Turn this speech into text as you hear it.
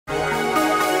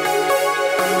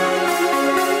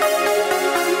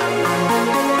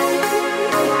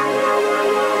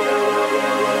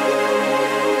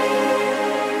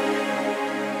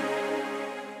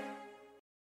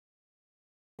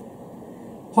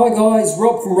Hi guys,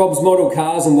 Rob from Rob's Model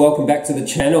Cars and welcome back to the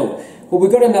channel. Well,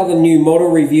 we've got another new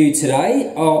model review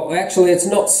today. Oh, actually it's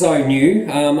not so new.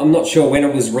 I'm not sure when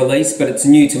it was released, but it's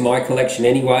new to my collection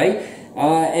anyway.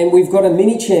 And we've got a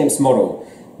Minichamps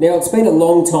model. Now it's been a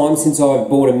long time since I've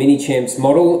bought a Minichamps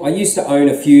model. I used to own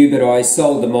a few, but I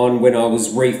sold them on when I was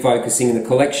refocusing the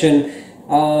collection.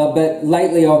 But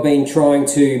lately I've been trying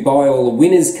to buy all the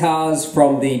winners' cars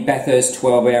from the Bathurst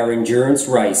 12-hour endurance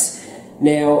race.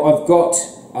 Now I've got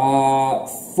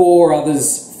 4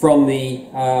 others from the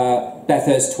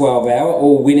Bathurst 12-hour,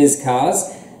 all winners' cars,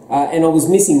 and I was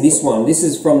missing this one. This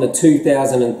is from the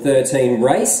 2013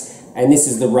 race, and this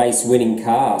is the race-winning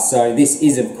car. So this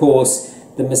is, of course,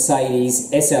 the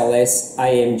Mercedes SLS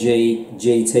AMG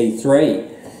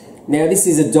GT3. Now this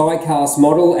is a die-cast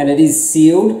model, and it is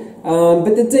sealed,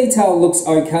 but the detail looks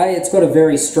okay. It's got a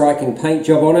very striking paint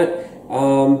job on it.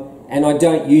 And I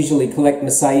don't usually collect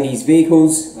Mercedes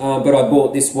vehicles, but I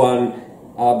bought this one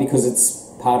because it's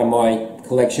part of my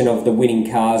collection of the winning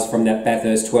cars from that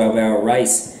Bathurst 12-hour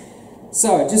race.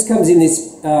 So it just comes in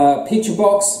this picture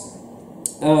box,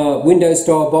 window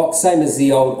style box, same as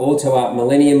the old Auto Art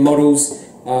Millennium models.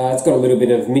 It's got a little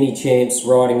bit of Minichamps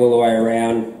writing all the way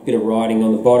around, bit of writing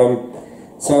on the bottom.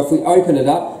 So if we open it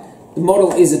up, the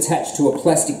model is attached to a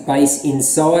plastic base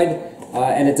inside.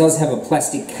 And it does have a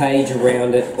plastic cage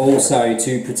around it also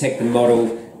to protect the model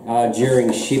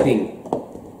during shipping.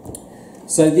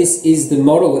 So this is the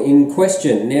model in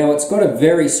question. Now it's got a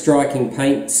very striking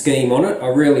paint scheme on it. I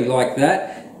really like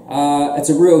that. It's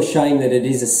a real shame that it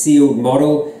is a sealed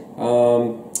model,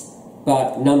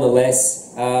 but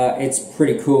nonetheless it's a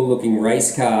pretty cool looking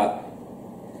race car.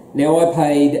 Now I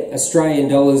paid Australian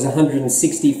dollars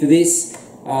 160 for this.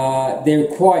 They're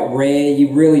quite rare.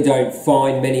 You really don't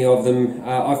find many of them.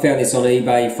 I found this on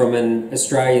eBay from an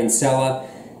Australian seller,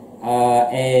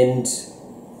 and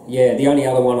yeah, the only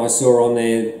other one I saw on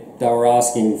there, they were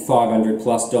asking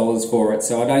 $500+ for it.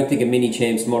 So I don't think a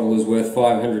Minichamps model is worth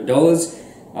 $500,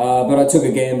 but I took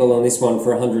a gamble on this one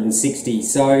for 160.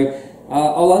 So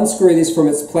I'll unscrew this from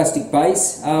its plastic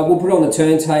base. We'll put it on the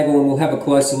turntable and we'll have a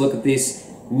closer look at this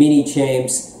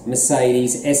Minichamps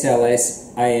Mercedes SLS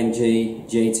AMG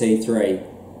GT3.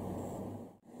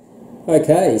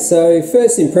 Okay, so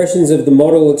first impressions of the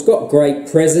model. It's got great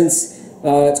presence.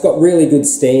 It's got really good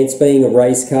stance being a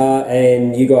race car,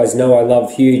 and you guys know I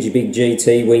love huge big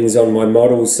GT wings on my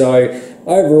models, so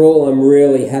overall I'm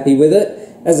really happy with it.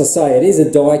 As I say, it is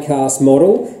a die-cast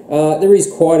model. There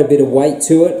is quite a bit of weight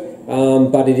to it,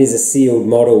 but it is a sealed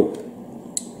model.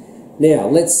 Now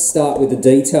let's start with the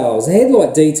details. The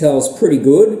headlight detail is pretty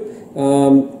good.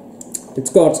 It's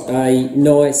got a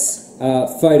nice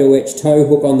photo etch tow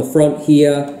hook on the front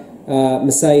here.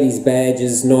 Mercedes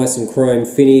badges, nice and chrome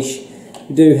finish.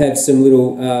 We do have some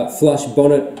little flush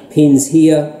bonnet pins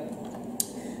here,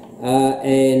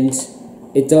 and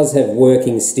it does have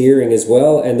working steering as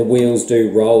well, and the wheels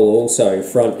do roll also,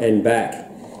 front and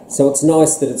back. So it's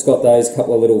nice that it's got those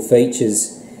couple of little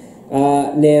features.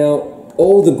 Now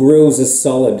all the grills are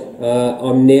solid.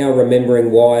 I'm now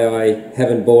remembering why I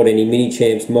haven't bought any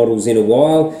Minichamps models in a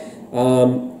while.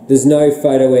 There's no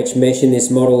photo etch mesh in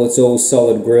this model. It's all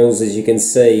solid grills, as you can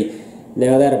see.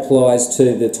 Now that applies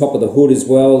to the top of the hood as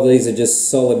well. These are just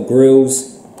solid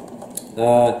grills,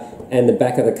 and the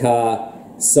back of the car,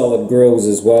 solid grills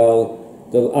as well.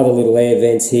 The other little air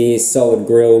vents here, solid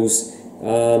grills.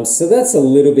 So that's a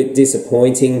little bit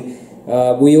disappointing.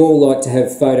 We all like to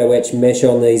have photo etch mesh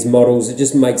on these models. It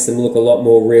just makes them look a lot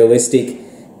more realistic,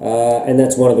 and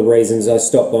that's one of the reasons I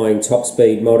stopped buying top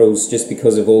speed models, just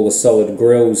because of all the solid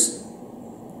grills.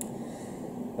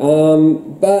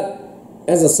 But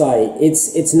as I say,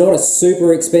 it's not a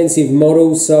super expensive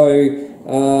model, so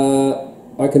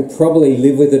I can probably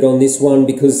live with it on this one,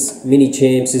 because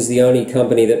Minichamps is the only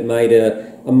company that made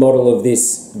a model of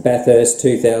this Bathurst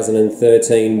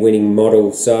 2013 winning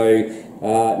model, so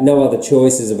no other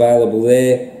choices available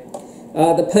there.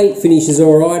 The paint finish is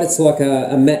alright. It's like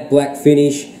a matte black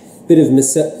finish, bit of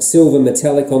silver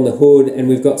metallic on the hood, and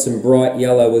we've got some bright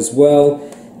yellow as well.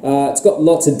 It's got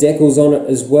lots of decals on it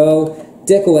as well.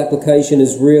 Decal application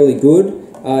is really good.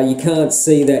 You can't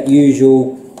see that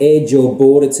usual edge or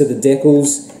border to the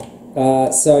decals,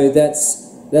 so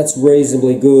that's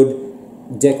reasonably good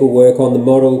decal work on the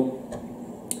model.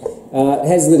 It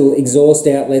has little exhaust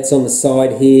outlets on the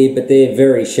side here, but they're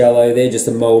very shallow. They're just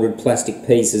a moulded plastic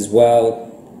piece as well.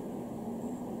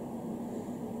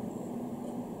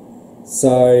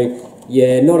 So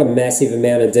yeah, not a massive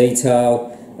amount of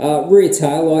detail. Rear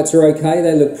taillights are okay.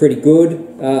 They look pretty good.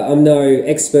 I'm no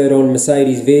expert on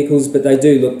Mercedes vehicles, but they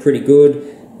do look pretty good.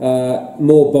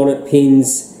 More bonnet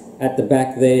pins at the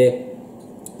back there.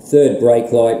 third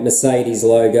brake light, Mercedes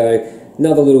logo,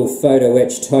 another little photo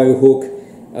etched tow hook,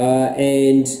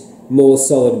 and more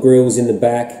solid grills in the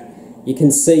back. You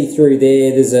can see through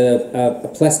there, there's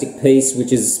a plastic piece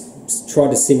which is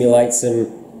tried to simulate some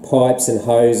pipes and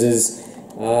hoses.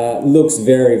 Looks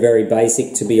very, very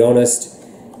basic, to be honest.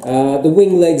 The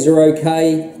wing legs are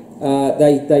okay.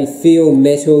 They feel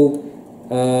metal,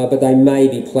 but they may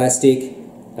be plastic.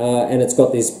 And it's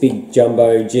got this big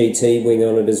jumbo GT wing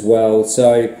on it as well.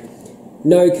 So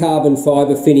no carbon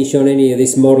fibre finish on any of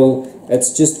this model.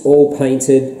 It's just all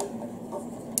painted.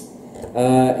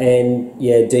 And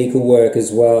yeah, decal work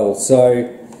as well. So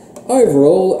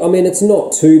overall, I mean, it's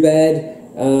not too bad.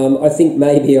 I think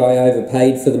maybe I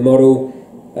overpaid for the model,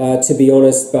 to be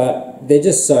honest, but they're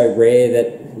just so rare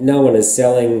that no one is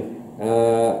selling.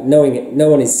 No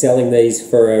one is selling these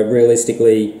for a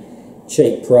realistically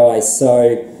cheap price.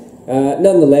 So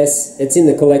nonetheless, it's in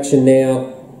the collection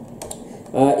now.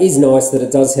 It is nice that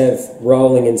it does have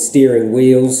rolling and steering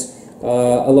wheels.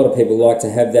 A lot of people like to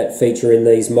have that feature in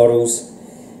these models.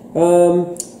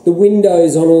 The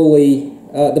windows on all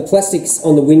the plastics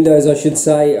on the windows, I should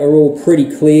say, are all pretty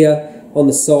clear. On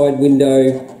the side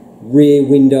window, rear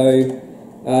window,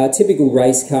 typical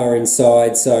race car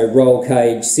inside, so roll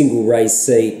cage, single race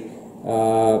seat,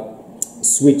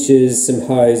 switches, some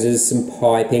hoses, some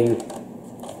piping.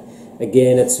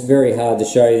 Again, it's very hard to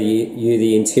show you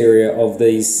the interior of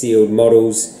these sealed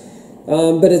models,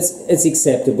 but it's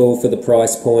acceptable for the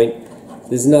price point.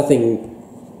 There's nothing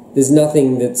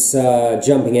that's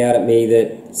jumping out at me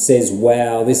that says,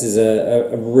 wow, this is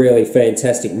a really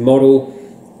fantastic model.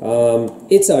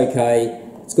 It's okay.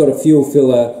 It's got a fuel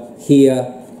filler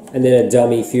here, and then a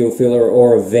dummy fuel filler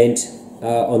or a vent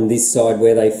on this side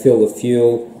where they fill the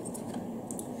fuel.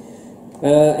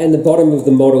 And the bottom of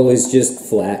the model is just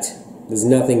flat. There's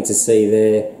nothing to see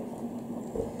there.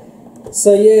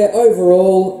 So yeah,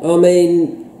 overall, I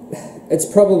mean, it's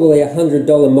probably a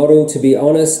 $100 model, to be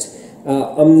honest.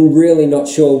 I'm really not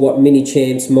sure what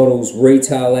Minichamps models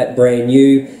retail at brand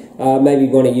new. Maybe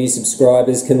one of you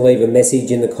subscribers can leave a message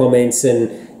in the comments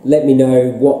and let me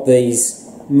know what these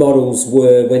models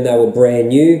were when they were brand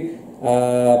new.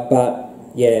 But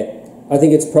yeah, I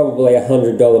think it's probably a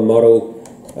 $100 model.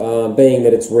 Being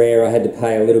that it's rare, I had to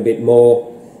pay a little bit more.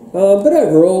 But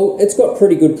overall, it's got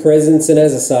pretty good presence, and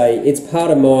as I say, it's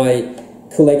part of my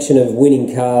collection of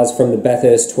winning cars from the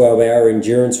Bathurst 12-hour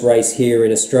endurance race here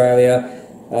in Australia.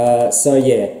 So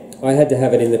yeah, I had to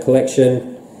have it in the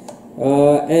collection.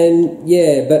 And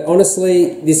yeah, but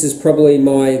honestly, this is probably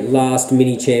my last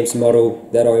Minichamps model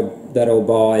that I'll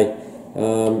buy.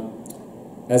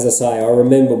 As I say, I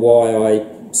remember why I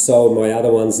sold my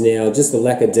other ones now, just the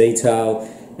lack of detail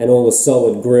and all the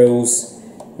solid grills.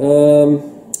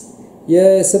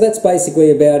 Yeah, so that's basically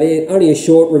about it. Only a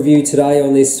short review today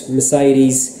on this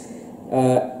Mercedes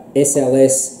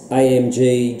SLS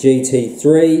AMG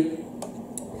GT3.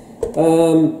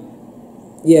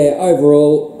 Yeah,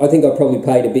 overall, I think I probably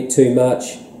paid a bit too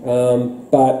much,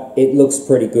 but it looks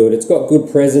pretty good. It's got good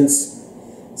presence.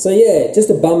 So yeah, just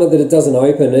a bummer that it doesn't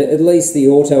open. At least the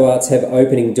Auto Arts have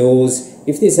opening doors.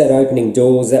 If this had opening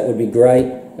doors, that would be great,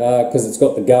 because it's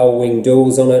got the gull wing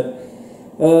doors on it.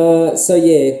 So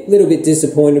yeah, a little bit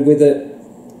disappointed with it,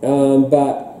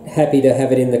 but happy to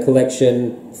have it in the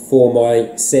collection for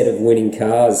my set of winning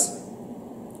cars.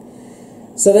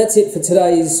 So that's it for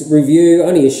today's review,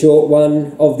 only a short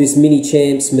one of this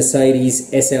Minichamps Mercedes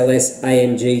SLS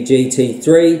AMG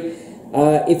GT3.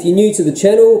 If you're new to the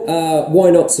channel,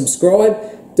 why not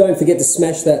subscribe? Don't forget to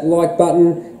smash that like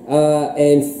button,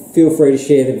 and feel free to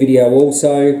share the video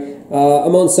also.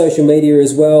 I'm on social media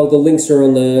as well. The links are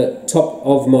on the top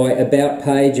of my About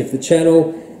page of the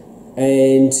channel.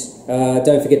 And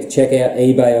don't forget to check out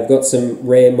eBay. I've got some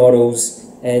rare models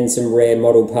and some rare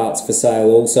model parts for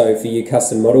sale also for you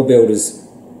custom model builders.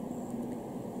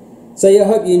 So yeah, I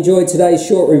hope you enjoyed today's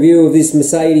short review of this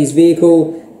Mercedes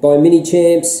vehicle by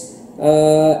Minichamps.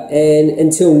 And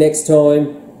until next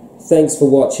time, thanks for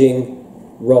watching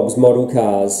Rob's Model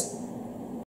Cars.